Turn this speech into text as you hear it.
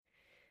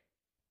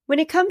When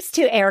it comes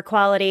to air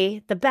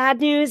quality, the bad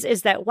news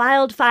is that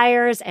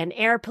wildfires and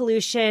air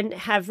pollution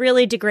have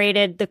really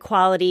degraded the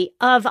quality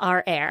of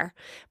our air.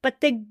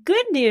 But the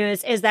good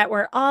news is that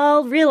we're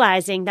all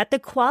realizing that the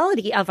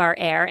quality of our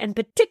air, and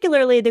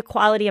particularly the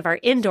quality of our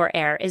indoor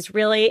air, is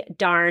really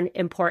darn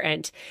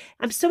important.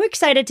 I'm so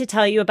excited to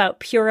tell you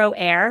about Puro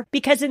Air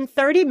because in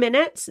 30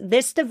 minutes,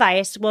 this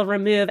device will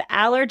remove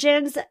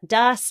allergens,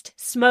 dust,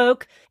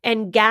 smoke,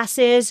 and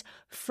gases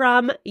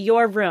from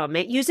your room.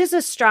 It uses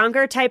a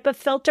stronger type of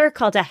filter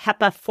called a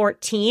HEPA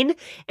 14,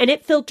 and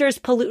it filters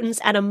pollutants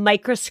at a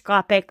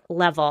microscopic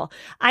level.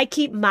 I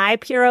keep my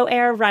Puro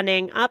Air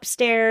running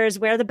upstairs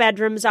where the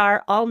bedrooms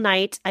are all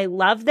night. I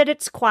love that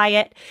it's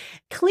quiet.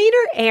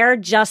 Cleaner air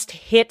just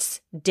hits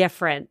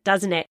different,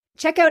 doesn't it?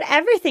 Check out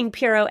everything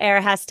Puro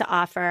Air has to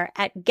offer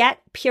at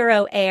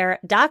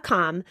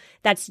getpuroair.com.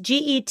 That's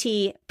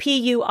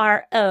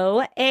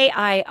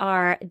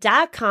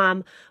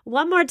GETPUROAIR.com.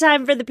 One more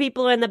time for the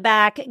people in the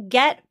back,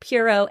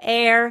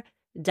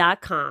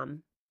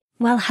 getpuroair.com.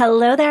 Well,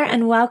 hello there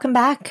and welcome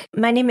back.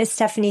 My name is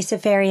Stephanie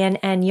Safarian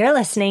and you're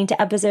listening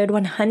to episode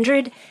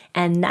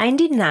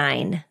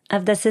 199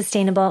 of the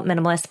Sustainable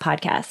Minimalist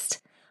Podcast.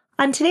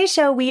 On today's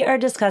show, we are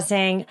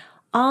discussing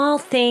all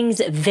things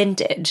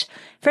vintage.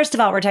 First of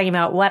all, we're talking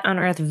about what on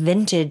earth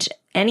vintage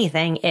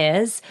anything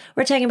is.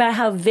 We're talking about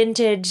how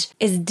vintage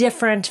is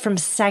different from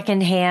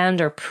secondhand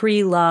or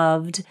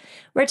pre-loved.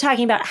 We're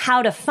talking about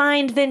how to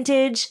find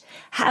vintage,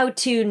 how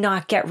to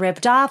not get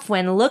ripped off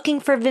when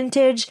looking for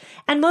vintage,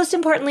 and most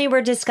importantly,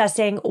 we're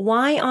discussing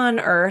why on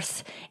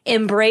earth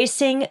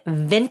embracing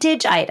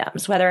vintage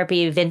items, whether it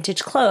be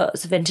vintage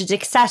clothes, vintage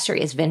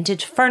accessories,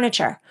 vintage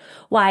furniture,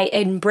 why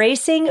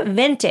embracing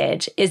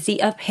vintage is the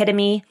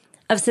epitome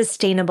of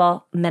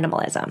sustainable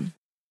minimalism.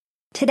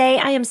 Today,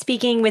 I am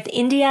speaking with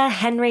India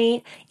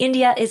Henry.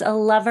 India is a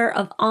lover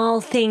of all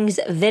things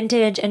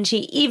vintage, and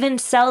she even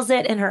sells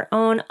it in her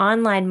own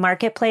online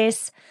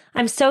marketplace.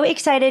 I'm so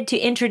excited to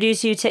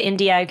introduce you to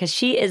India because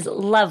she is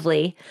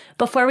lovely.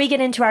 Before we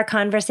get into our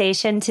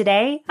conversation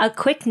today, a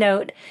quick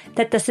note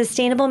that the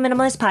Sustainable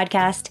Minimalist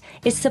Podcast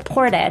is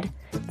supported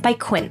by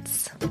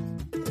Quince.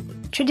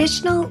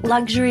 Traditional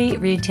luxury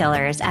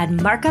retailers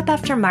add markup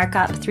after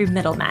markup through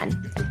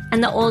middlemen,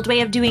 and the old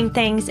way of doing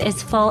things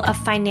is full of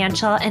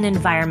financial and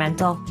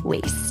environmental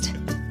waste.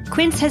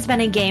 Quince has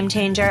been a game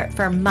changer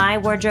for my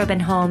wardrobe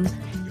and home,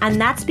 and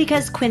that's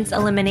because Quince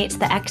eliminates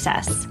the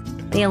excess.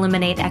 They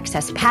eliminate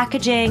excess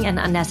packaging and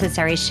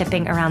unnecessary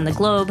shipping around the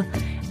globe,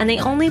 and they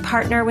only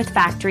partner with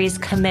factories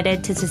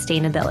committed to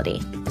sustainability.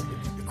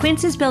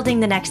 Quince is building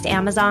the next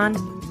Amazon,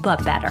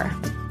 but better.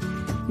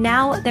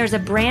 Now there's a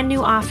brand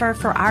new offer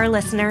for our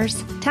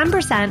listeners,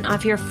 10%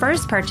 off your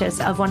first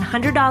purchase of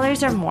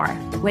 $100 or more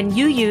when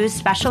you use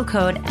special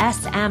code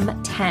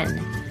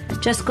SM10.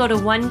 Just go to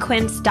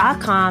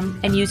onequince.com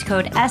and use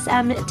code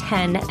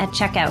SM10 at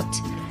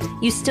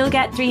checkout. You still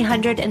get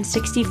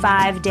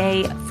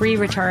 365-day free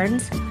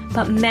returns,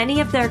 but many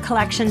of their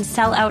collections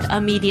sell out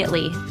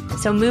immediately.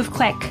 So move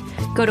quick.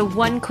 Go to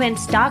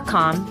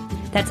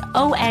onequince.com. That's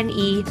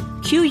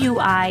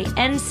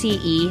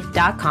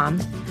ONEQUINCE.com.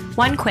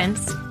 One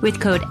Quince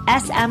with code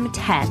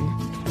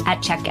SM10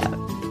 at checkout.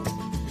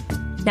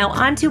 Now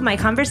on to my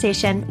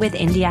conversation with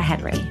India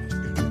Henry.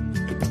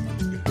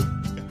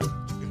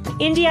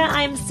 India,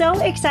 I'm so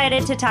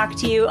excited to talk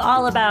to you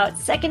all about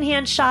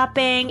secondhand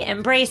shopping,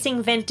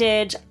 embracing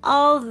vintage,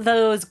 all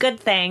those good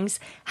things.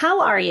 How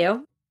are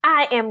you?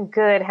 I am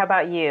good. How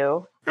about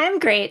you? I'm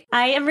great.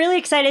 I am really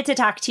excited to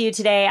talk to you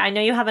today. I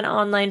know you have an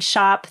online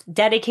shop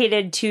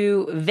dedicated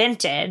to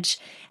vintage.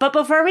 But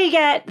before we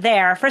get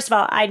there, first of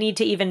all, I need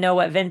to even know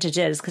what vintage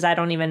is because I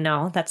don't even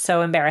know. That's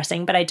so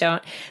embarrassing, but I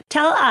don't.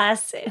 Tell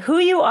us who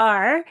you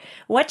are,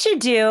 what you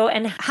do,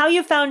 and how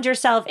you found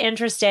yourself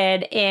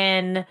interested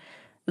in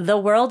the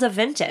world of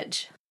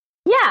vintage.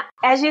 Yeah,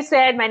 as you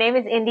said, my name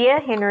is India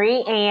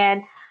Henry,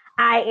 and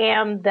I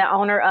am the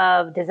owner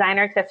of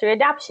Designer Accessory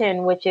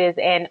Adoption, which is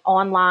an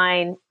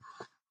online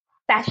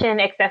fashion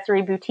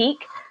accessory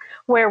boutique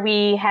where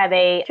we have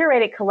a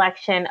curated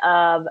collection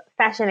of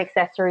fashion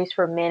accessories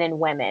for men and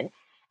women.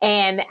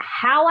 And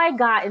how I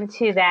got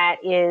into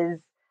that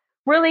is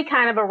really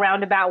kind of a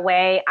roundabout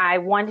way. I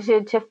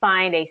wanted to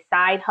find a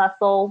side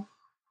hustle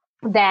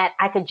that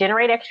I could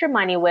generate extra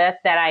money with,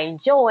 that I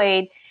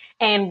enjoyed,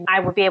 and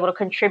I would be able to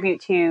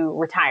contribute to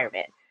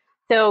retirement.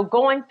 So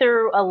going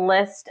through a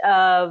list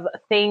of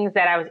things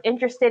that I was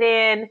interested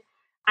in,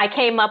 I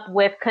came up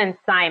with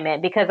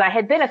consignment because I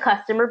had been a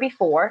customer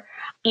before,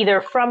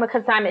 either from a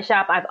consignment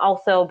shop. I've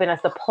also been a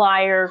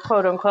supplier,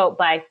 quote unquote,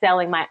 by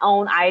selling my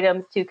own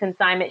items to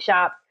consignment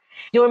shops.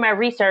 Doing my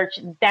research,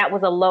 that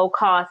was a low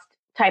cost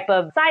type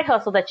of side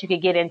hustle that you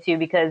could get into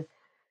because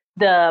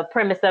the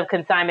premise of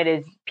consignment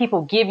is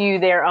people give you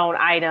their own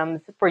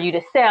items for you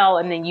to sell,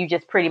 and then you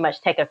just pretty much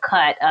take a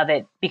cut of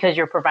it because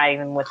you're providing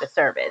them with the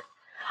service.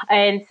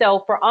 And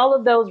so for all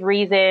of those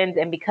reasons,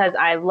 and because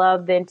I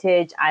love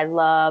vintage, I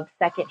love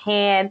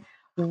secondhand,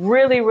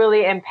 really,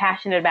 really am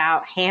passionate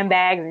about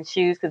handbags and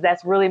shoes, because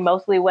that's really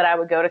mostly what I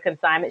would go to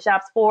consignment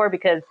shops for,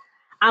 because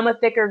I'm a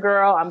thicker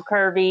girl. I'm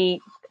curvy.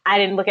 I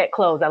didn't look at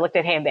clothes. I looked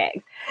at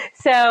handbags.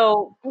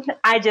 So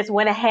I just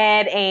went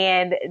ahead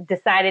and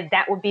decided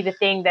that would be the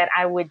thing that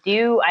I would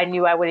do. I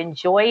knew I would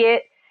enjoy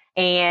it.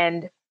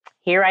 And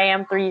here I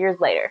am 3 years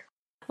later.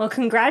 Well,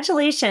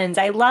 congratulations.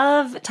 I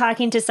love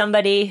talking to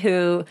somebody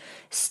who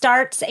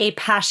starts a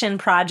passion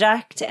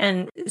project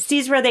and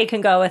sees where they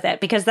can go with it,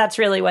 because that's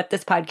really what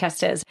this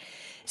podcast is.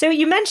 So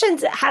you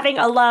mentioned having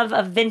a love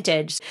of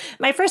vintage.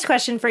 My first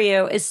question for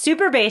you is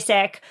super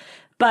basic,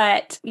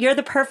 but you're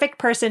the perfect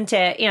person to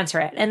answer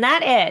it. And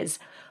that is,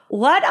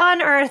 what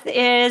on earth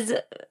is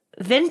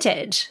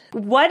vintage?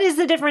 What is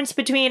the difference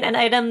between an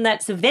item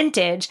that's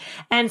vintage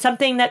and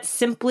something that's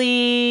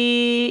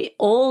simply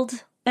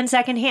old and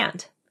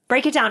secondhand?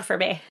 Break it down for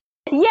me.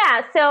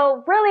 Yeah,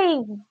 so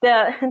really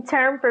the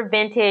term for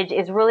vintage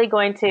is really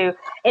going to,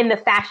 in the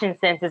fashion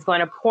sense, is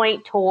going to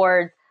point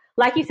towards,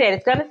 like you said,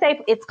 it's going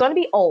to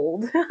be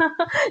old,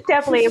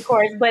 definitely, of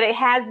course, but it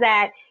has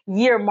that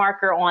year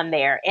marker on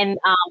there. And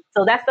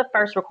so that's the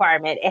first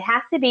requirement. It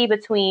has to be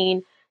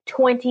between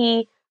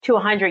 20 to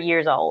 100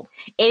 years old.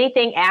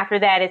 Anything after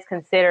that is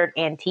considered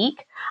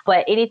antique,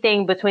 but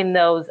anything between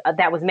those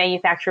that was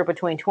manufactured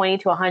between 20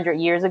 to 100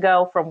 years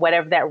ago, from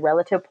whatever that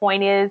relative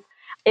point is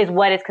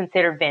what is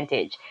considered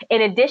vintage.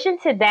 In addition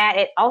to that,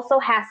 it also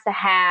has to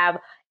have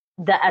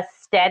the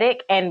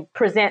aesthetic and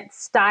present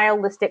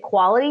stylistic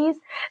qualities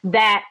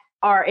that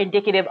are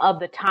indicative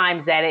of the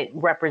times that it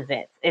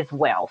represents as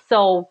well.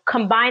 So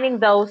combining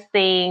those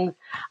things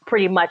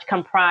pretty much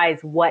comprise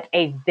what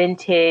a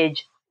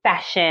vintage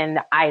fashion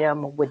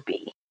item would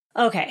be.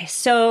 Okay,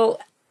 so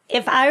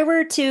if I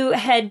were to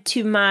head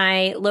to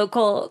my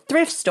local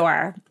thrift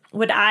store,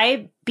 would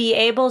I be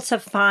able to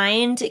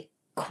find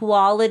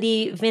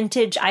quality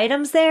vintage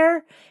items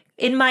there?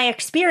 In my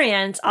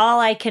experience,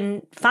 all I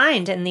can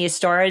find in these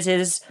stores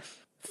is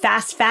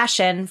fast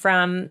fashion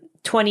from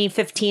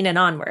 2015 and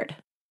onward.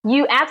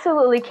 You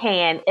absolutely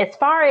can. As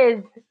far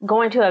as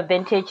going to a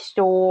vintage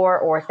store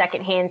or a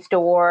secondhand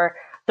store,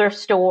 thrift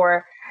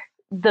store,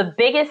 the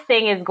biggest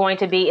thing is going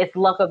to be it's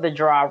luck of the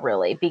draw,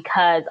 really,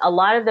 because a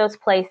lot of those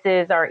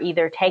places are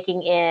either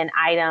taking in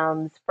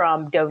items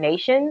from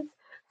donations.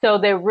 So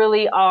they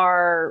really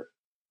are,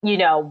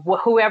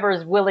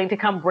 whoever's willing to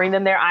come bring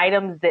them their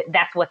items,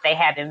 that's what they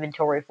have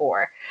inventory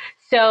for.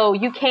 So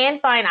you can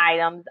find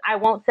items. I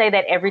won't say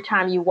that every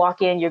time you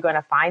walk in, you're going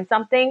to find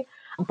something,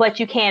 but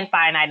you can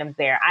find items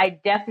there. I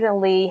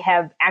definitely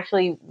have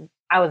actually,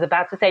 I was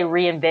about to say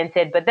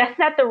reinvented, but that's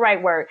not the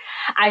right word.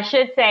 I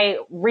should say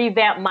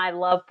revamp my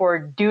love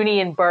for Dooney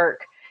and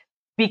Burke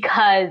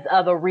because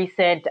of a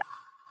recent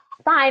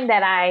find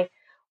that I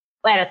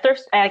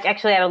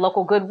actually at a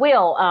local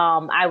Goodwill.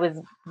 I was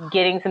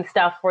getting some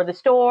stuff for the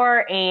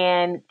store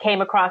and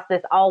came across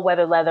this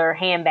all-weather leather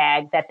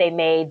handbag that they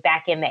made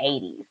back in the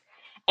 80s.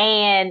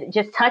 And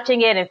just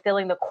touching it and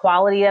feeling the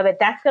quality of it,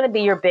 that's going to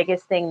be your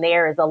biggest thing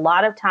there. Is a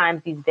lot of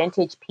times these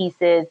vintage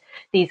pieces,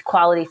 these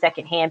quality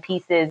secondhand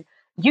pieces,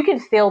 you can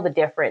feel the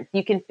difference.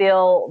 You can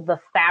feel the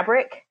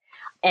fabric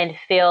and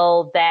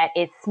feel that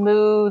it's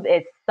smooth,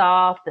 it's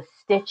soft, the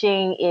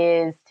stitching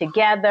is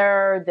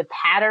together, the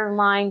pattern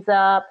lines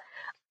up.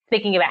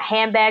 Speaking about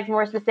handbags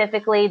more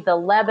specifically, the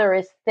leather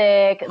is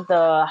thick,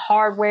 the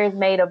hardware is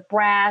made of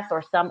brass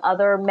or some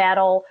other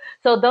metal.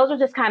 So those are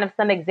just kind of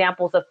some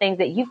examples of things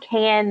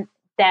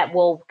that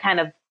will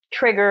kind of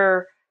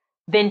trigger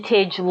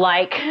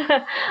vintage-like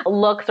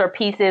looks or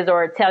pieces,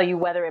 or tell you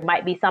whether it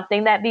might be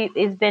something that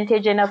is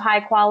vintage and of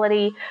high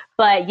quality.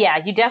 But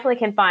yeah, you definitely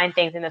can find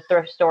things in the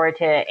thrift store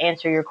to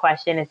answer your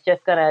question.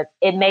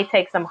 It may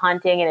take some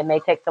hunting and it may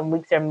take some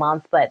weeks or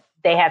months, but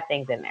they have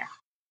things in there.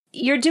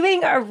 You're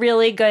doing a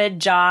really good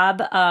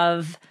job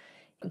of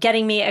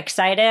getting me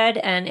excited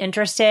and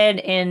interested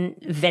in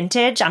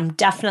vintage. I'm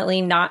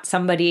definitely not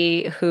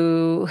somebody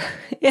who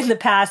in the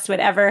past would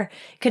ever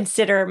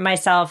consider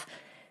myself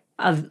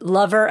a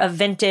lover of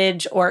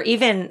vintage or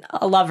even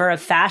a lover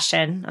of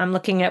fashion. I'm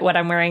looking at what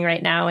I'm wearing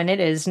right now and it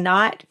is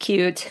not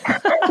cute.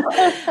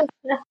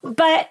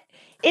 But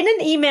in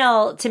an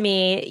email to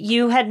me,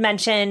 you had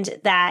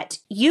mentioned that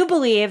you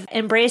believe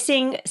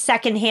embracing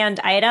secondhand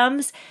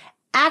items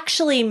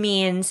actually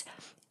means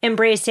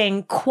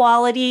embracing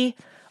quality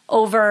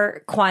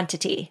over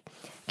quantity.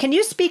 Can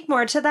you speak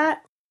more to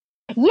that?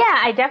 Yeah,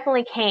 I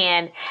definitely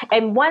can.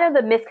 And one of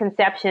the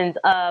misconceptions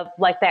of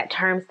like that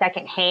term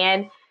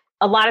secondhand,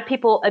 a lot of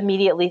people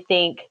immediately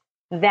think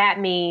that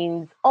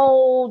means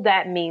old,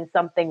 that means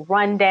something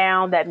run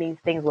down, that means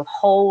things with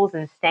holes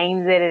and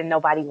stains in it and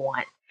nobody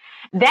wants.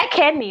 That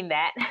can mean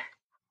that.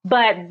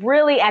 But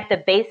really at the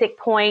basic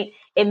point,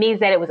 it means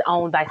that it was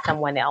owned by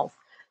someone else.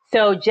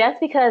 So just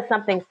because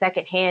something's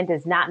secondhand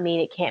does not mean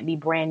it can't be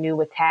brand new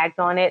with tags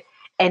on it.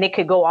 And it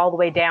could go all the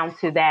way down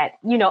to that,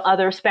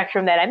 other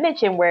spectrum that I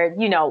mentioned where,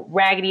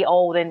 raggedy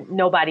old and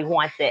nobody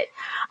wants it.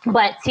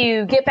 But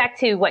to get back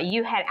to what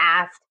you had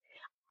asked,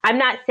 I'm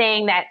not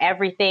saying that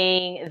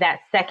everything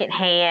that's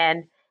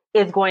secondhand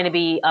is going to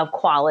be of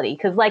quality.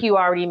 Because like you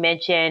already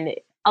mentioned,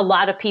 A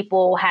lot of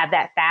people have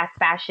that fast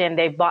fashion.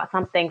 They've bought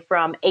something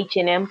from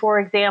H&M, for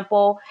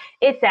example.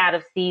 It's out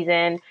of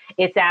season,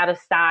 it's out of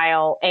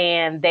style,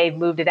 and they've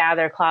moved it out of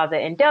their closet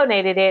and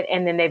donated it,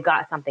 and then they've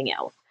got something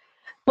else.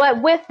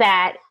 But with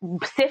that,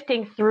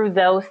 sifting through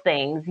those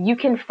things, you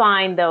can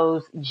find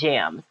those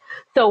gems.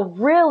 So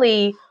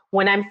really,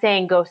 when I'm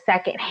saying go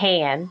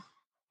secondhand,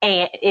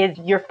 and is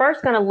you're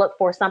first going to look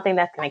for something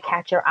that's going to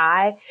catch your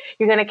eye.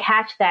 You're going to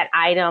catch that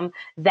item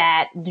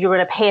that you're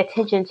going to pay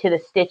attention to the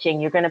stitching.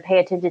 You're going to pay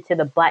attention to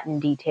the button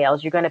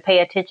details. You're going to pay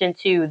attention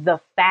to the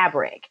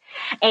fabric.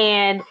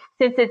 And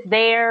since it's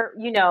there,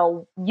 you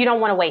don't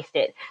want to waste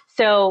it.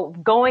 So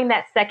going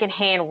that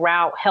secondhand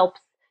route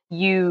helps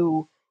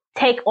you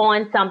take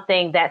on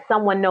something that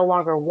someone no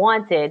longer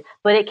wanted,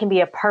 but it can be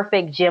a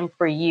perfect gem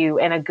for you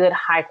and a good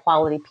high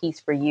quality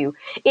piece for you.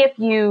 If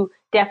you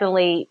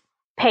definitely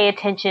pay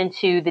attention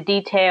to the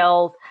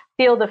details,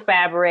 feel the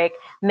fabric,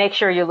 make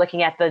sure you're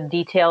looking at the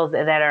details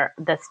that are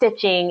the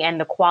stitching and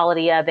the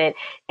quality of it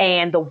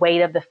and the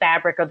weight of the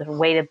fabric or the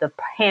weight of the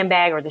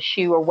handbag or the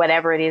shoe or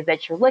whatever it is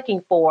that you're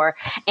looking for,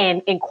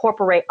 and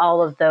incorporate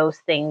all of those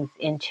things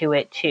into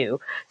it too.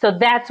 So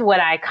that's what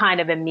I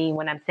kind of mean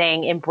when I'm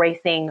saying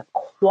embracing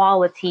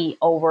quality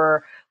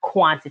over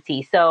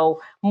quantity.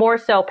 So more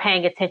so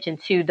paying attention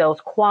to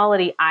those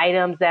quality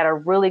items that are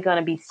really going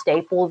to be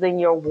staples in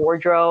your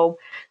wardrobe.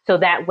 So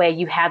that way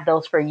you have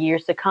those for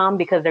years to come,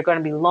 because they're going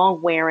to be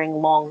long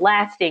wearing, long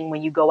lasting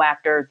when you go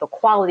after the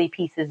quality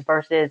pieces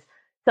versus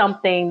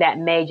something that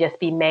may just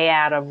be made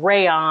out of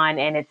rayon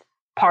and it's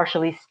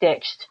partially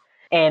stitched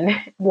and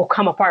will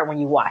come apart when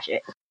you wash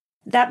it.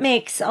 That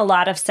makes a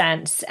lot of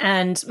sense.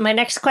 And my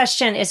next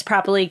question is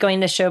probably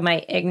going to show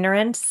my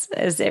ignorance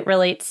as it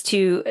relates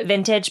to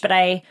vintage, but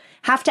I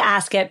have to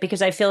ask it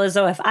because I feel as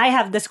though if I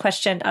have this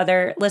question,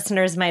 other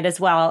listeners might as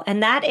well.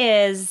 And that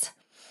is,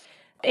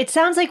 it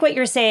sounds like what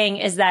you're saying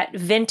is that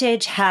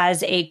vintage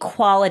has a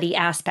quality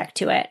aspect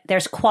to it.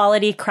 There's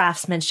quality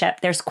craftsmanship,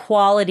 there's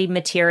quality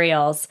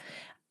materials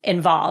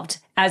involved,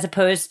 as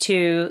opposed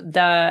to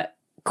the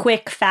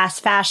quick,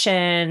 fast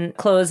fashion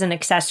clothes and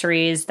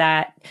accessories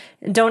that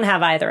don't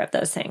have either of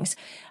those things.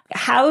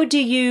 How do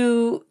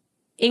you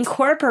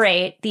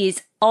incorporate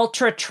these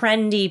ultra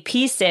trendy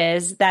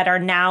pieces that are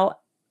now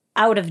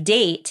out of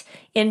date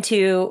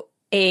into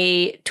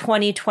a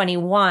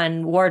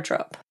 2021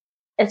 wardrobe?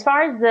 As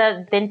far as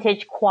the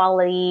vintage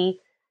quality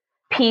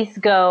piece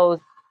goes,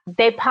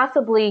 they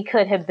possibly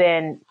could have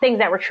been things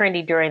that were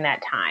trendy during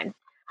that time.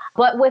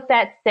 But with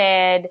that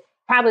said,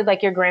 probably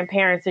like your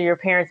grandparents or your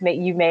parents,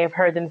 you may have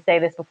heard them say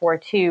this before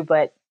too,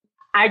 but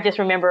I just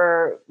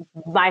remember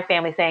my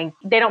family saying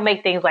they don't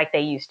make things like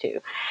they used to.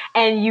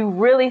 And you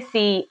really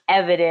see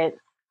evidence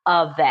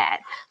of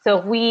that. So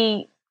if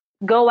we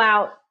go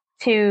out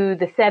to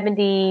the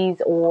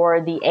 70s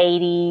or the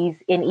 80s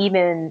and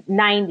even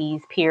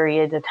 90s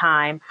periods of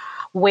time,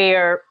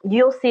 where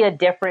you'll see a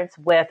difference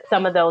with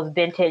some of those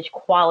vintage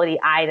quality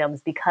items,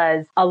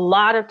 because a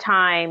lot of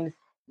times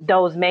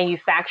those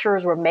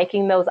manufacturers were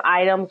making those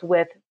items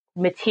with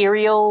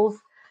materials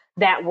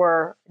that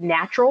were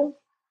natural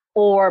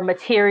or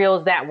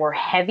materials that were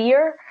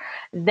heavier,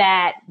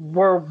 that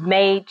were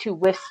made to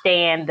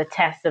withstand the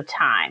test of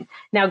time.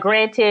 Now,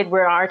 granted, we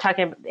are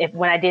talking,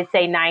 when I did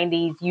say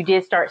 90s, you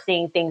did start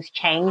seeing things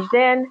change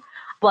then,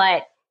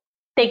 but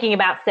thinking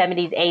about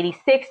 70s, 80s,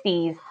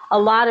 60s, a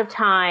lot of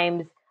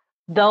times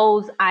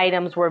those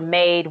items were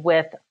made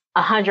with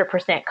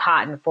 100%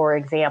 cotton, for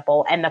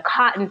example, and the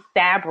cotton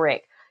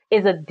fabric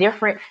is a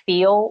different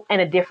feel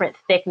and a different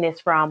thickness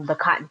from the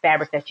cotton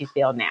fabric that you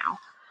feel now.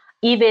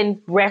 Even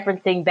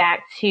referencing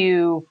back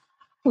to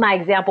my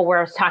example where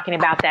I was talking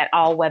about that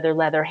all-weather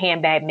leather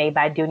handbag made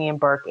by Dooney &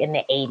 Burke in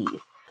the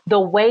 80s.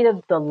 The weight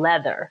of the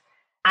leather,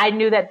 I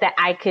knew that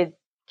I could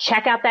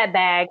check out that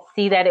bag,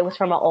 see that it was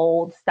from an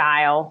old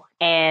style,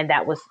 and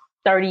that was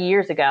 30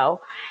 years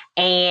ago.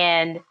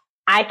 And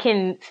I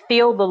can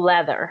feel the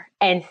leather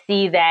and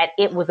see that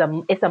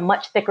it's a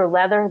much thicker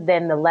leather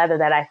than the leather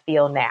that I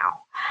feel now.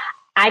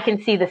 I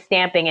can see the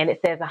stamping and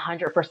it says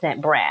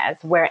 100% brass.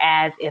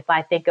 Whereas if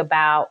I think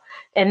about,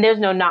 and there's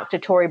no knock to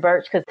Tory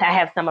Burch because I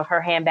have some of her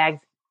handbags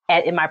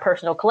in my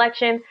personal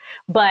collection,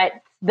 but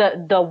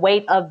the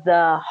weight of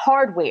the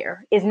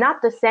hardware is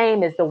not the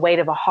same as the weight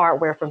of a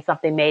hardware from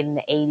something made in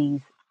the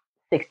 80s,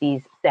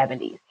 60s,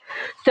 70s.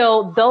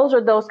 So those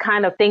are those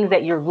kind of things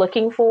that you're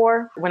looking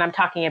for when I'm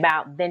talking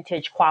about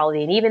vintage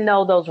quality. And even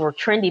though those were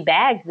trendy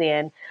bags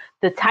then,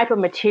 the type of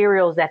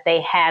materials that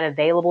they had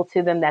available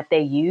to them that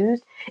they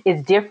used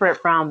is different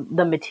from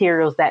the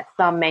materials that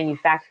some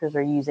manufacturers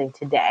are using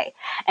today.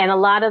 And a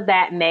lot of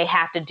that may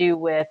have to do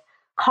with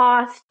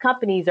cost.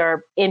 Companies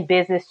are in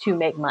business to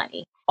make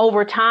money.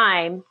 Over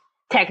time,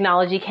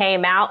 technology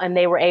came out and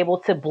they were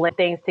able to blend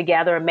things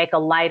together and make a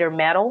lighter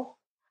metal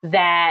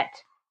that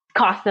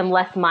cost them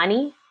less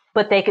money,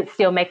 but they could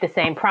still make the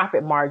same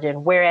profit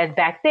margin. Whereas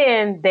back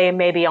then, they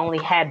maybe only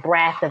had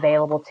brass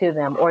available to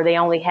them, or they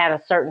only had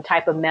a certain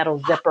type of metal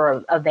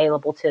zipper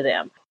available to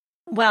them.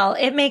 Well,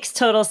 it makes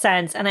total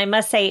sense. And I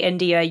must say,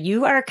 India,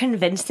 you are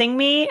convincing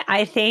me.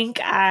 I think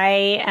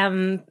I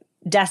am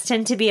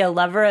destined to be a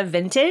lover of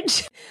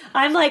vintage.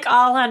 I'm like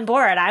all on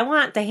board. I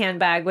want the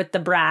handbag with the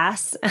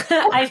brass.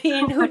 I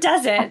mean, who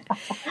doesn't?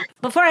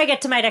 Before I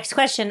get to my next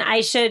question,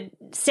 I should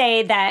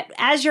say that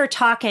as you're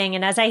talking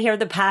and as I hear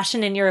the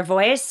passion in your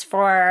voice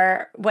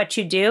for what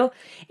you do,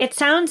 it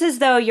sounds as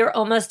though you're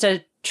almost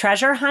a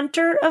treasure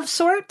hunter of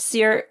sorts.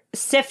 You're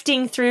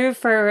sifting through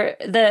for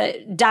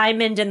the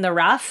diamond in the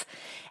rough.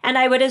 And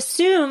I would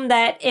assume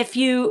that if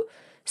you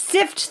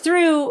sift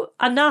through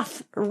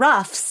enough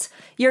roughs,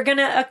 you're going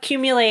to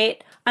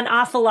accumulate an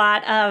awful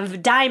lot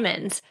of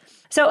diamonds.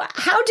 So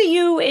how do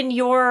you in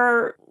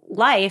your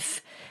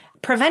life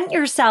prevent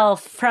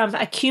yourself from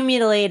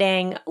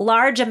accumulating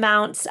large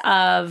amounts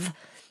of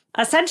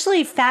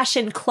essentially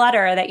fashion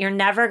clutter that you're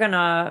never going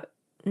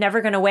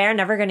to wear,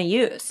 never going to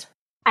use?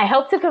 I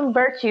hope to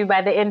convert you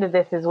by the end of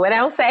this is what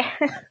I'll say.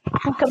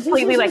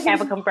 Completely like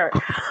have a convert.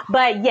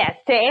 But yes,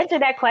 to answer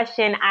that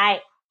question, I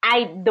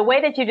the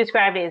way that you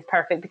described it is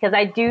perfect because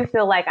I do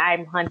feel like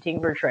I'm hunting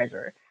for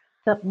treasure.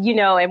 So,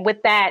 and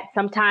with that,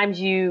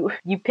 sometimes you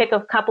pick a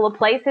couple of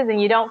places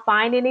and you don't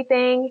find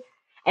anything.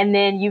 And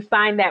then you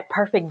find that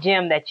perfect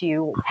gem that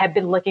you have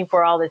been looking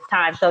for all this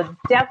time. So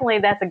definitely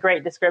that's a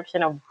great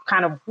description of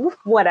kind of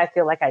what I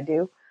feel like I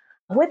do.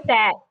 With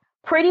that,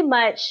 pretty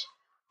much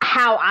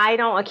how I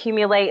don't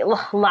accumulate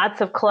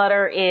lots of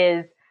clutter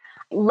is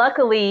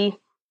luckily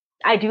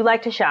I do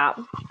like to shop.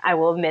 I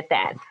will admit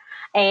that.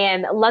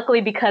 And luckily,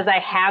 because I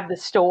have the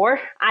store,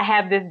 I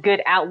have this good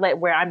outlet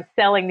where I'm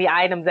selling the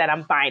items that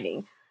I'm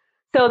finding.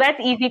 So that's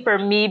easy for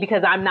me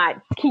because I'm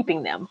not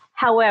keeping them.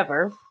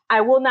 However,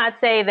 I will not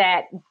say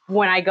that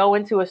when I go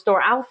into a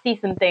store, I'll see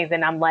some things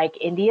and I'm like,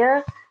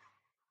 India,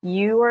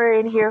 you are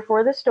in here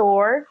for the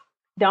store.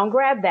 Don't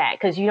grab that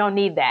because you don't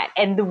need that.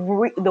 And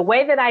the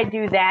way that I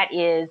do that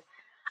is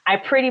I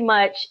pretty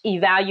much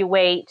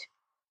evaluate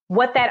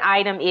what that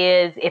item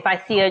is. If I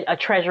see a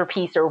treasure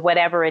piece or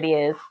whatever it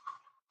is,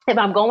 if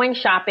I'm going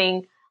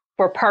shopping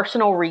for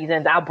personal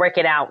reasons, I'll break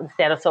it out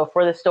so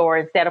for the store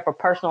instead of for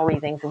personal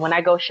reasons. And when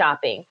I go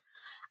shopping,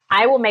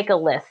 I will make a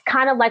list,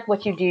 kind of like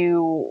what you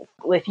do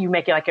if you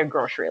make like a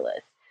grocery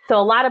list. So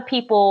a lot of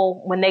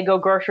people, when they go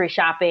grocery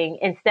shopping,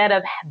 instead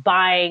of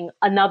buying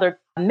another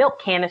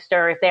milk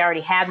canister, if they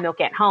already have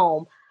milk at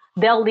home,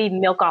 they'll leave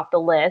milk off the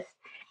list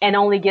and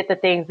only get the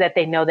things that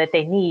they know that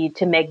they need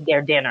to make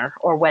their dinner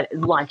or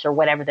lunch or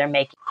whatever they're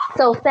making.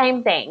 So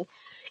same thing,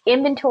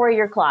 inventory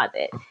your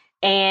closet.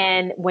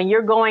 And when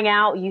you're going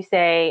out, you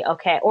say,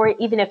 okay, or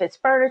even if it's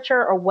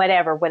furniture or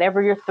whatever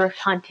you're thrift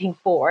hunting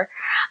for,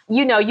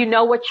 you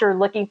know what you're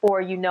looking for,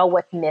 you know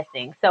what's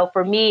missing. So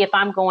for me, if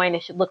I'm going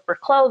to look for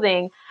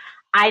clothing,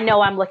 I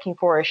know I'm looking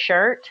for a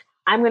shirt.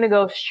 I'm going to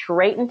go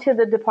straight into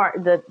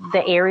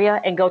the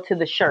area and go to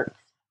the shirts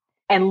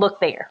and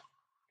look there.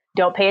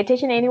 Don't pay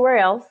attention anywhere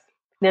else.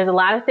 There's a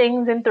lot of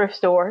things in thrift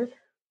stores,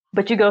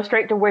 but you go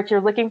straight to what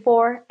you're looking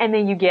for and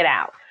then you get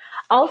out.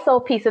 Also,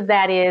 a piece of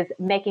that is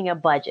making a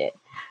budget.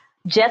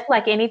 Just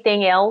like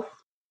anything else,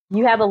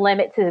 you have a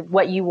limit to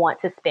what you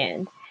want to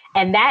spend.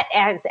 And that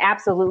is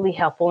absolutely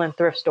helpful in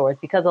thrift stores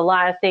because a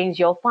lot of things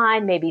you'll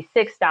find maybe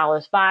 $6,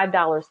 $5,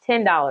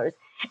 $10.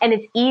 And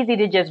it's easy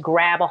to just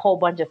grab a whole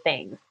bunch of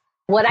things.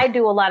 What I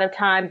do a lot of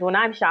times when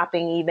I'm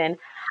shopping even,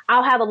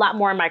 I'll have a lot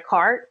more in my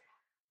cart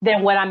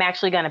than what I'm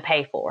actually going to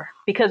pay for.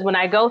 Because when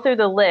I go through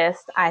the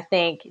list, I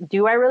think,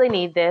 do I really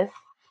need this?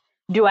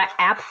 Do I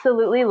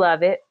absolutely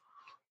love it?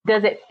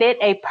 Does it fit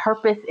a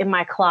purpose in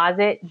my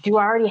closet? Do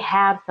I already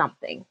have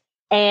something?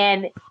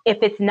 And if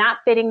it's not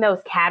fitting those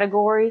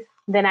categories,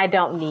 then I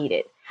don't need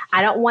it.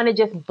 I don't want to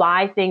just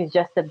buy things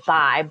just to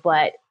buy,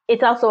 but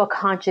it's also a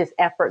conscious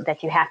effort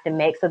that you have to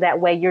make so that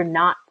way you're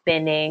not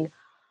spending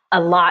a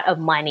lot of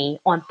money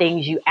on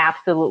things you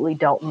absolutely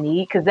don't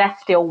need, because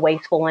that's still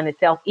wasteful in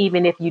itself,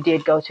 even if you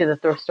did go to the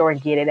thrift store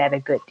and get it at a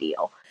good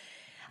deal.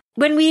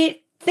 When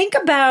we think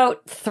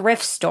about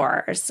thrift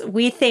stores,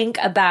 we think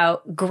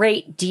about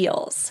great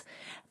deals.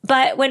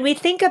 But when we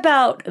think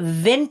about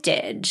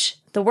vintage,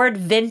 the word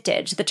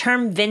vintage, the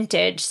term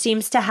vintage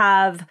seems to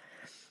have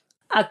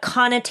a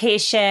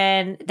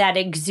connotation that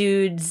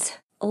exudes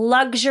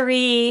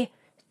luxury,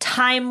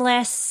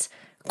 timeless,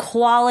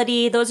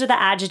 quality. Those are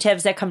the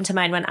adjectives that come to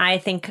mind when I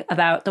think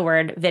about the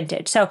word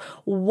vintage. So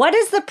what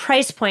is the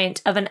price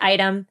point of an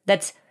item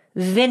that's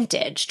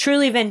vintage,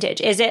 truly vintage?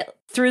 Is it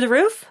through the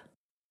roof?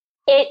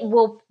 It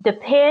will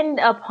depend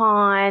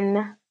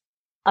upon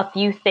a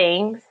few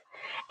things,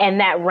 and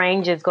that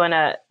range is going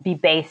to be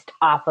based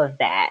off of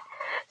that.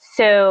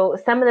 So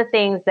some of the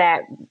things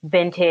that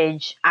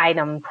vintage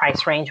item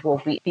price range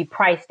will be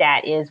priced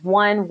at is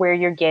one, where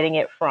you're getting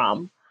it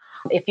from.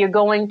 If you're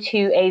going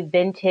to a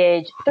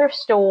vintage thrift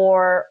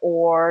store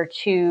or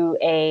to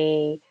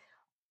a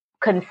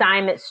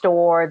consignment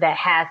store that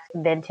has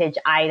vintage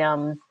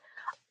items,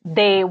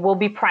 they will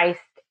be priced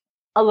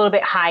a little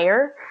bit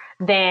higher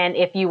than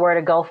if you were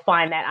to go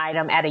find that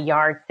item at a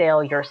yard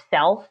sale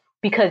yourself.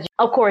 Because,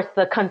 of course,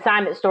 the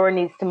consignment store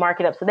needs to mark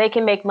it up so they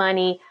can make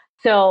money.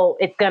 So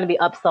it's going to be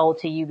upsold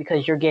to you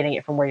because you're getting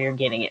it from where you're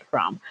getting it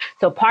from.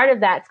 So part of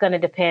that's going to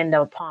depend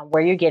upon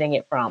where you're getting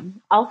it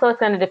from. Also, it's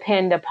going to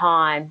depend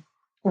upon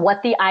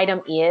what the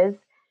item is,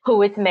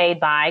 who it's made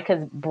by,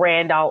 because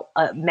brand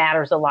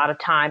matters a lot of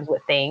times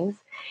with things.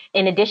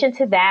 In addition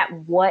to that,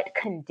 what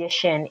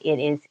condition it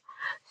is.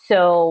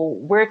 So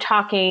we're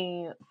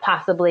talking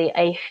possibly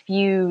a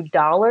few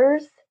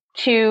dollars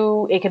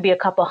to, it could be a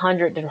couple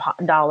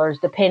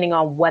 $100 depending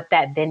on what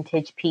that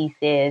vintage piece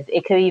is.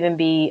 It could even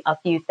be a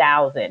few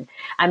thousand.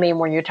 I mean,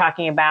 when you're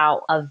talking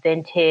about a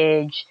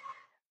vintage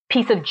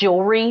piece of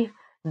jewelry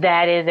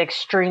that is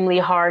extremely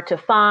hard to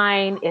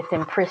find, it's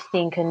in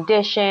pristine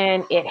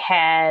condition, it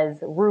has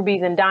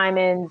rubies and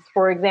diamonds,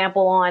 for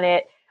example, on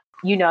it,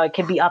 it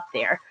can be up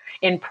there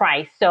in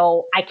price.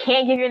 So I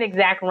can't give you an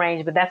exact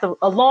range, but that's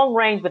a long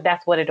range, but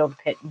that's what it'll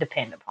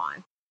depend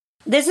upon.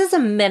 This is a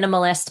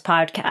minimalist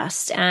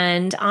podcast.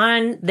 And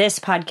on this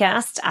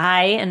podcast,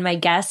 I and my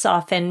guests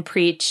often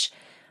preach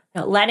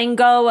letting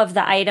go of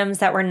the items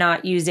that we're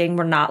not using,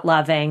 we're not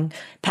loving,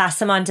 pass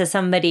them on to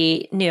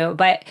somebody new.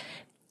 But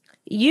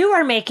you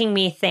are making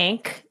me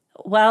think,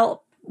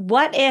 well,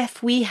 what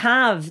if we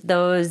have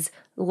those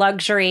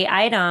luxury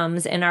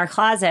items in our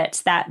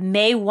closets that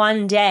may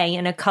one day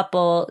in a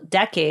couple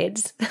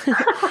decades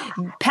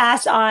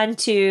pass on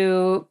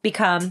to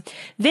become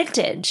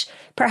vintage?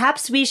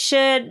 Perhaps we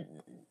should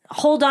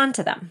hold on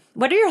to them.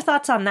 What are your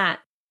thoughts on that?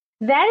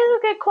 That is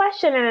a good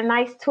question and a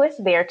nice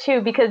twist there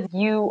too, because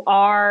you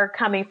are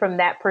coming from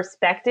that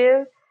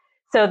perspective.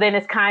 So then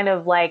it's kind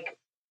of like,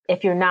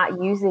 if you're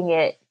not using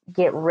it,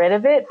 get rid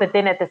of it. But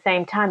then at the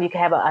same time, you can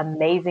have an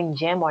amazing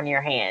gem on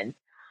your hands.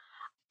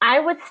 I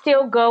would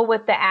still go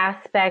with the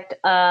aspect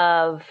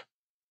of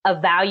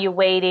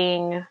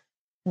evaluating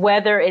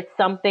whether it's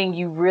something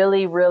you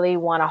really, really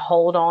want to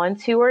hold on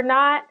to or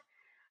not.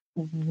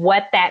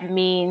 What that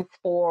means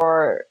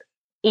for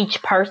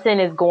each person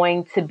is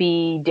going to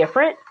be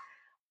different.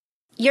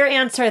 Your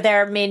answer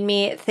there made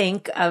me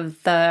think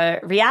of the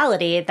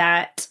reality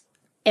that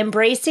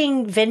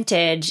embracing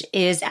vintage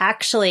is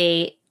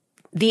actually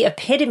the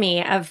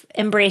epitome of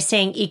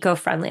embracing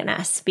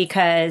eco-friendliness,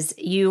 because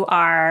you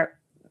are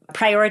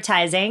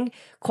prioritizing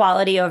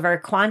quality over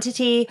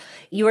quantity.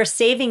 You are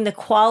saving the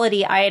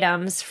quality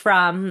items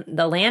from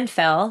the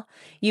landfill.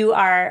 You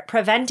are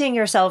preventing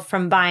yourself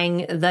from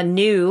buying the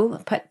new,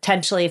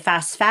 potentially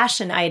fast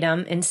fashion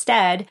item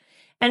instead.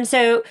 And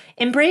so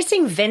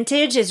embracing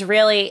vintage is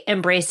really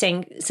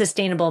embracing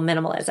sustainable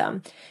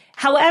minimalism.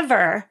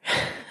 However,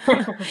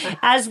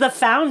 as the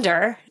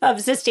founder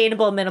of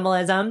sustainable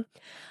minimalism,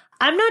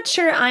 I'm not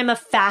sure I'm a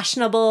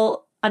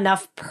fashionable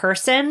enough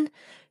person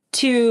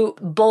to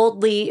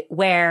boldly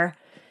wear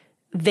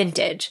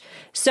vintage.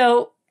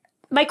 So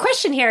my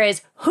question here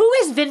is, who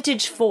is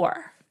vintage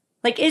for?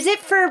 Like, is it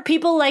for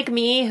people like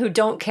me who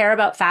don't care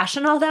about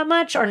fashion all that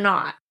much or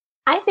not?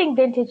 I think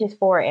vintage is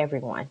for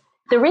everyone.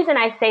 The reason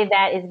I say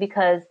that is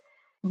because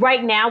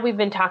right now we've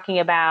been talking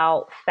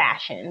about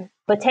fashion,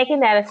 but taking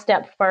that a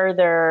step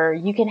further,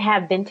 you can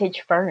have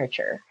vintage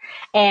furniture,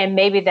 and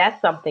maybe that's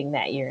something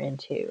that you're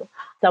into.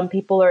 Some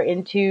people are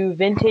into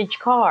vintage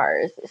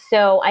cars.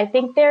 So I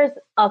think there's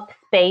a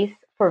space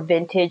for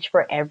vintage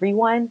for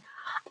everyone.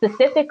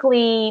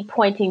 Specifically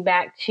pointing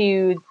back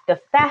to the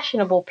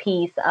fashionable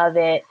piece of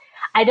it,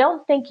 I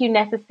don't think you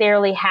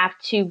necessarily have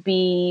to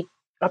be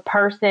a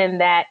person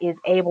that is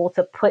able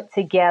to put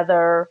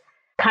together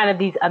kind of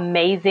these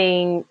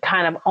amazing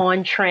kind of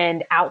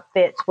on-trend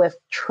outfits with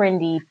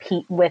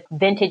with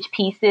vintage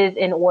pieces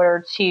in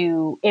order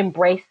to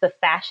embrace the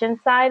fashion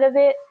side of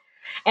it.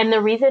 And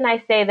the reason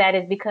I say that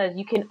is because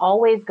you can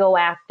always go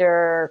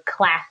after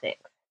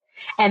classics.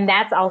 And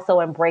that's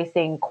also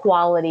embracing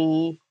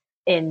quality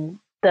in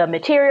the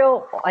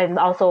material and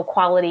also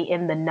quality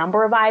in the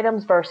number of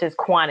items versus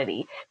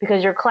quantity,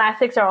 because your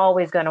classics are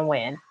always going to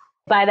win.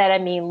 By that, I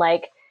mean,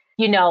 like,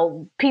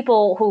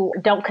 people who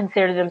don't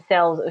consider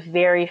themselves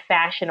very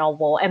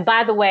fashionable. And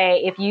by the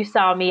way, if you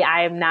saw me,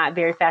 I am not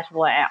very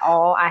fashionable at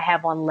all. I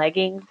have on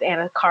leggings and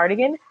a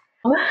cardigan.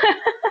 so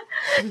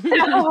just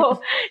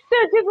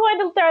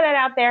wanted to throw that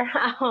out there.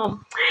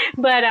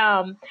 But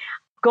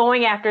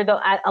going after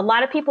a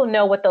lot of people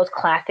know what those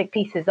classic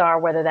pieces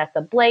are, whether that's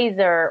a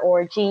blazer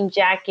or a jean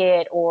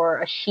jacket or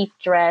a sheath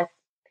dress,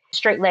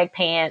 straight leg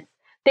pants,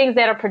 things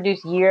that are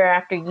produced year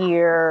after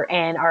year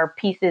and are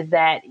pieces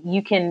that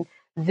you can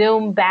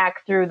zoom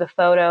back through the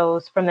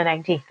photos from the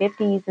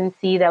 1950s and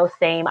see those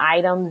same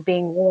items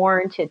being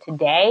worn to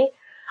today.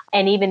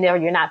 And even though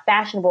you're not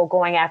fashionable,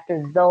 going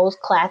after those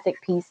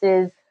classic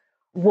pieces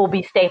will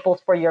be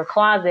staples for your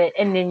closet.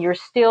 And then you're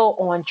still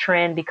on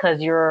trend because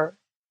you're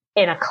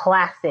in a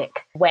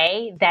classic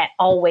way that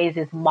always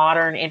is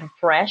modern and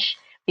fresh,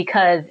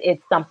 because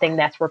it's something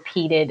that's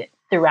repeated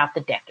throughout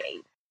the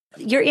decades.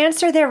 Your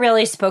answer there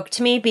really spoke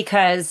to me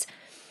because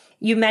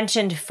you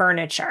mentioned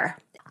furniture.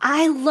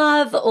 I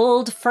love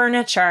old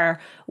furniture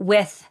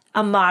with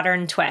a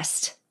modern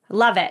twist.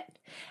 Love it.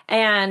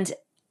 And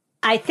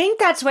I think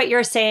that's what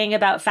you're saying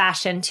about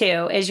fashion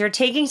too, is you're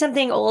taking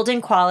something old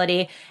in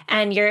quality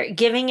and you're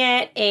giving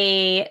it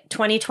a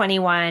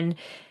 2021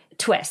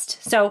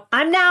 twist. So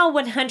I'm now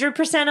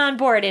 100% on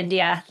board,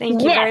 India.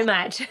 Thank you very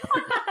much.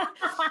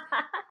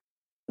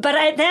 But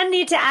I then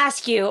need to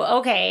ask you,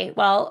 okay,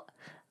 well,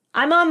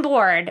 I'm on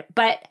board,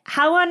 but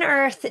how on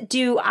earth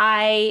do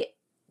I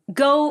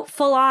go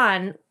full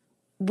on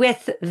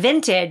with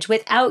vintage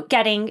without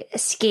getting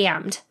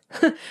scammed?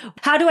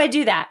 How do I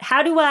do that?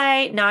 How do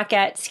I not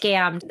get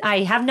scammed? I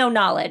have no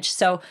knowledge.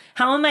 So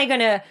how am I going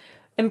to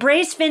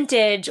embrace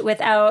vintage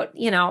without,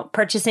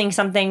 purchasing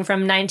something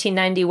from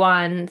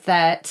 1991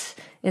 that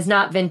is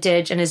not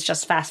vintage and is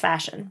just fast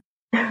fashion?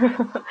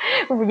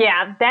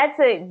 Yeah, that's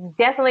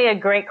definitely a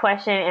great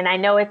question. And I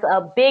know it's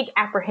a big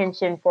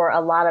apprehension for a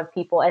lot of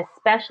people,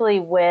 especially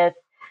with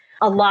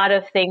a lot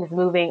of things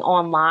moving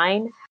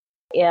online.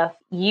 If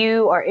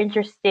you are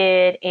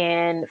interested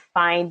in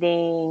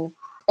finding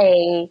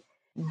a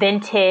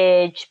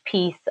vintage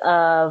piece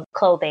of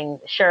clothing,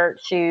 shirt,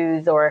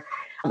 shoes, or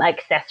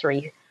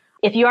accessory,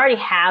 if you already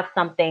have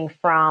something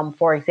from,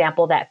 for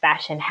example, that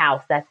fashion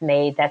house that's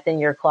in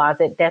your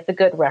closet, that's a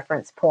good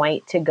reference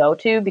point to go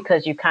to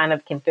because you kind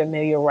of can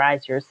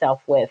familiarize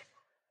yourself with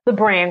the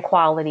brand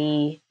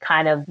quality,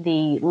 kind of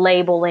the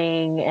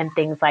labeling and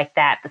things like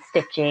that, the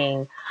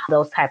stitching,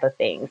 those type of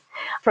things.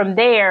 From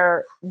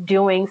there,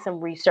 doing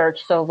some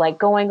research. So like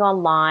going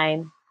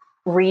online,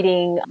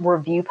 reading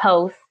review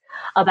posts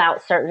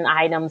about certain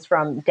items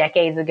from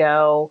decades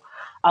ago,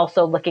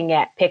 also looking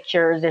at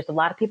pictures. There's a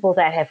lot of people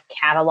that have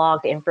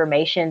cataloged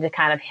information to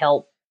kind of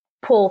help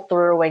pull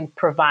through and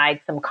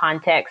provide some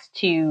context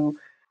to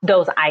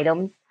those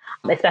items.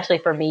 Especially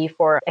for me,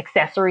 for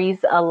accessories,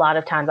 a lot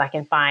of times I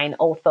can find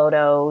old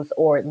photos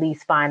or at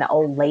least find an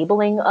old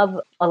labeling of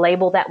a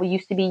label that we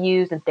used to be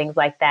used and things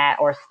like that,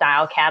 or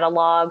style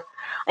catalog.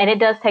 And it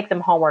does take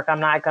some homework, I'm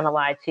not going to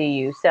lie to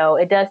you. So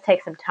it does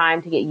take some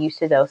time to get used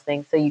to those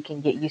things so you can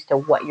get used to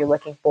what you're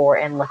looking for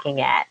and looking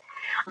at.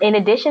 In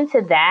addition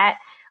to that,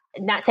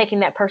 not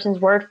taking that person's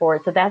word for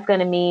it. So that's going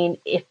to mean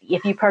if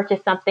you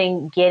purchase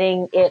something,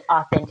 getting it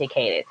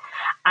authenticated.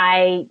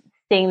 I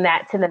sing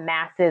that to the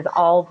masses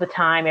all the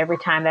time, every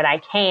time that I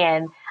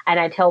can. And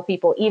I tell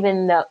people,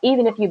 even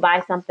if you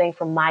buy something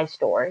from my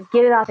store,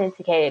 get it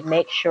authenticated,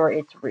 make sure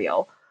it's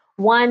real.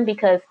 One,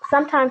 because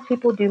sometimes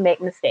people do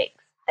make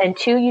mistakes. And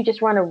two, you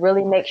just want to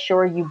really make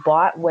sure you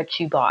bought what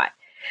you bought.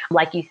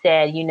 Like you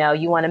said, you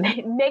want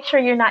to make sure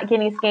you're not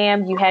getting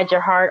scammed. You had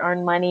your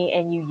hard-earned money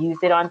and you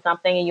used it on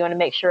something, and you want to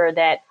make sure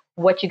that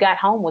what you got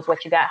home was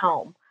what you got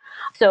home.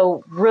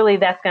 So really,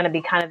 that's going to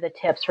be kind of the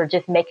tips for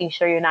just making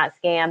sure you're not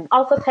scammed.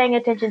 Also paying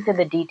attention to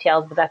the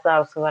details, but that's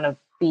also going to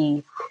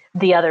be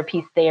the other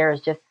piece there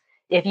is just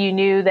if you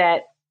knew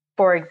that,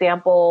 for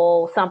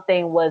example,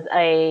 something was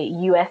a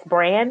U.S.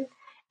 brand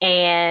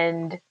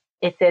and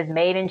it says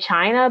made in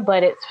China,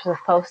 but it's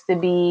supposed to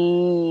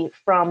be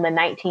from the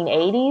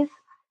 1980s.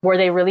 Were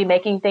they really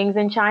making things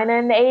in China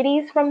in the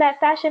 80s from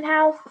that fashion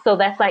house? So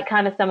that's like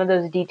kind of some of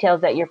those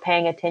details that you're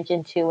paying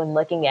attention to and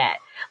looking at.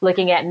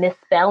 Looking at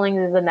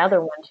misspellings is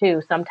another one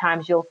too.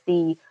 Sometimes you'll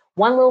see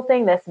one little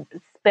thing that's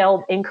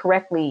spelled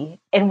incorrectly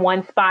in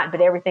one spot,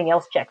 but everything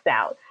else checks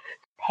out.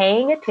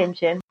 Paying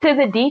attention to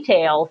the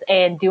details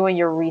and doing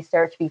your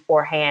research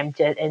beforehand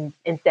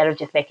instead of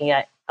just making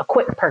a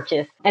quick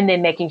purchase and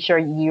then making sure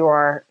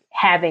you're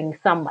having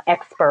some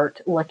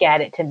expert look at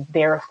it to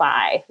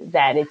verify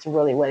that it's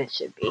really what it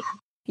should be.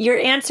 Your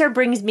answer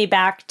brings me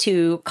back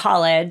to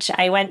college.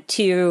 I went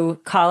to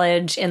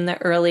college in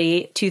the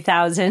early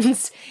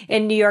 2000s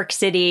in New York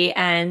City,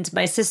 and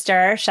my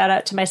sister, shout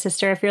out to my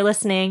sister if you're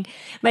listening,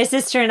 my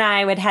sister and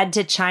I would head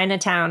to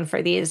Chinatown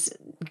for these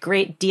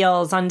great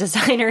deals on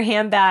designer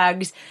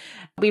handbags.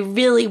 We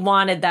really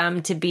wanted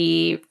them to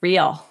be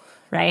real,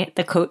 right?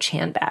 The Coach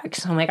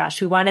handbags. Oh my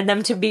gosh, we wanted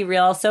them to be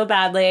real so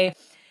badly.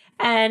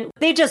 And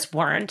they just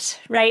weren't,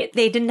 right?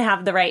 They didn't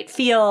have the right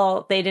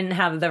feel. They didn't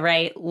have the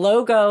right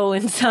logo.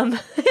 And sometimes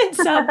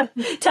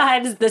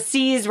the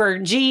C's were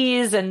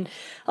G's. And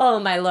oh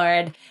my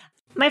Lord.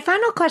 My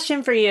final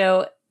question for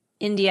you,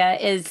 India,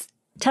 is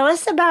tell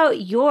us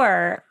about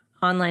your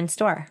online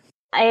store.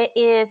 It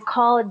is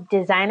called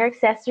Designer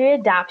Accessory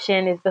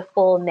Adoption is the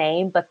full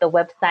name, but the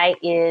website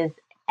is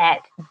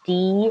at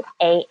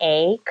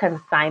DAA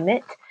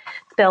Consignment,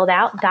 spelled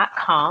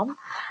out.com.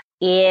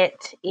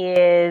 It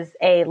is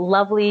a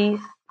lovely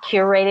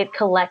curated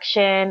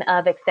collection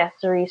of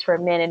accessories for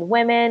men and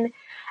women.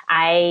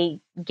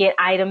 I get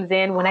items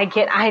in when I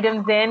get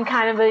items in,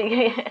 kind of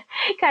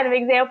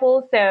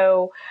example.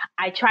 So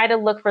I try to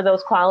look for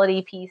those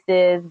quality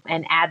pieces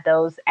and add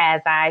those as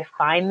I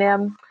find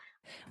them.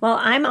 Well,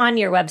 I'm on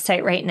your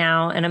website right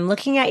now and I'm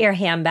looking at your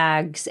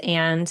handbags.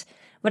 And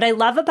what I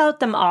love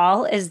about them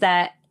all is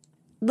that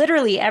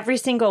literally every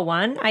single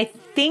one, I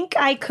think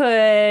I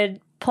could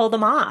pull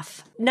them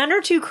off. None are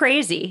too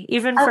crazy,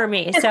 even for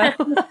me. So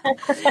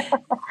I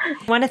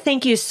want to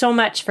thank you so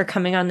much for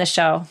coming on the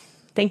show.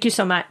 Thank you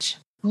so much.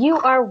 You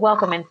are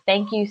welcome. And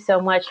thank you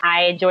so much.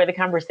 I enjoy the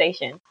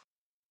conversation.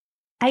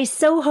 I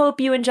so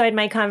hope you enjoyed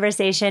my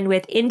conversation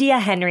with India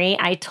Henry.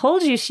 I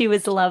told you she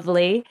was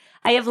lovely.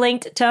 I have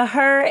linked to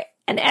her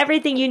and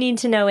everything you need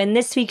to know in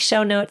this week's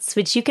show notes,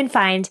 which you can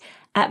find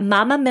at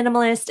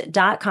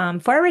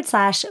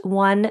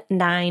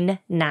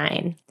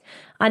mamaminimalist.com/199.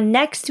 On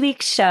next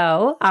week's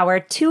show, our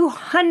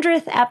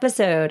 200th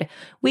episode,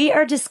 we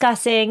are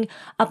discussing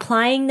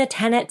applying the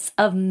tenets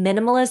of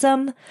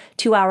minimalism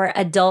to our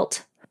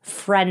adult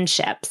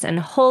friendships. And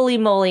holy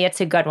moly, it's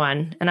a good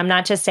one. And I'm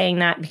not just saying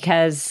that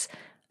because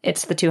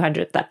it's the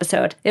 200th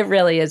episode. It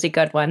really is a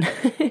good one.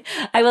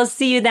 I will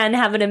see you then.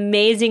 Have an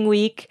amazing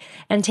week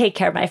and take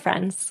care, my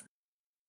friends.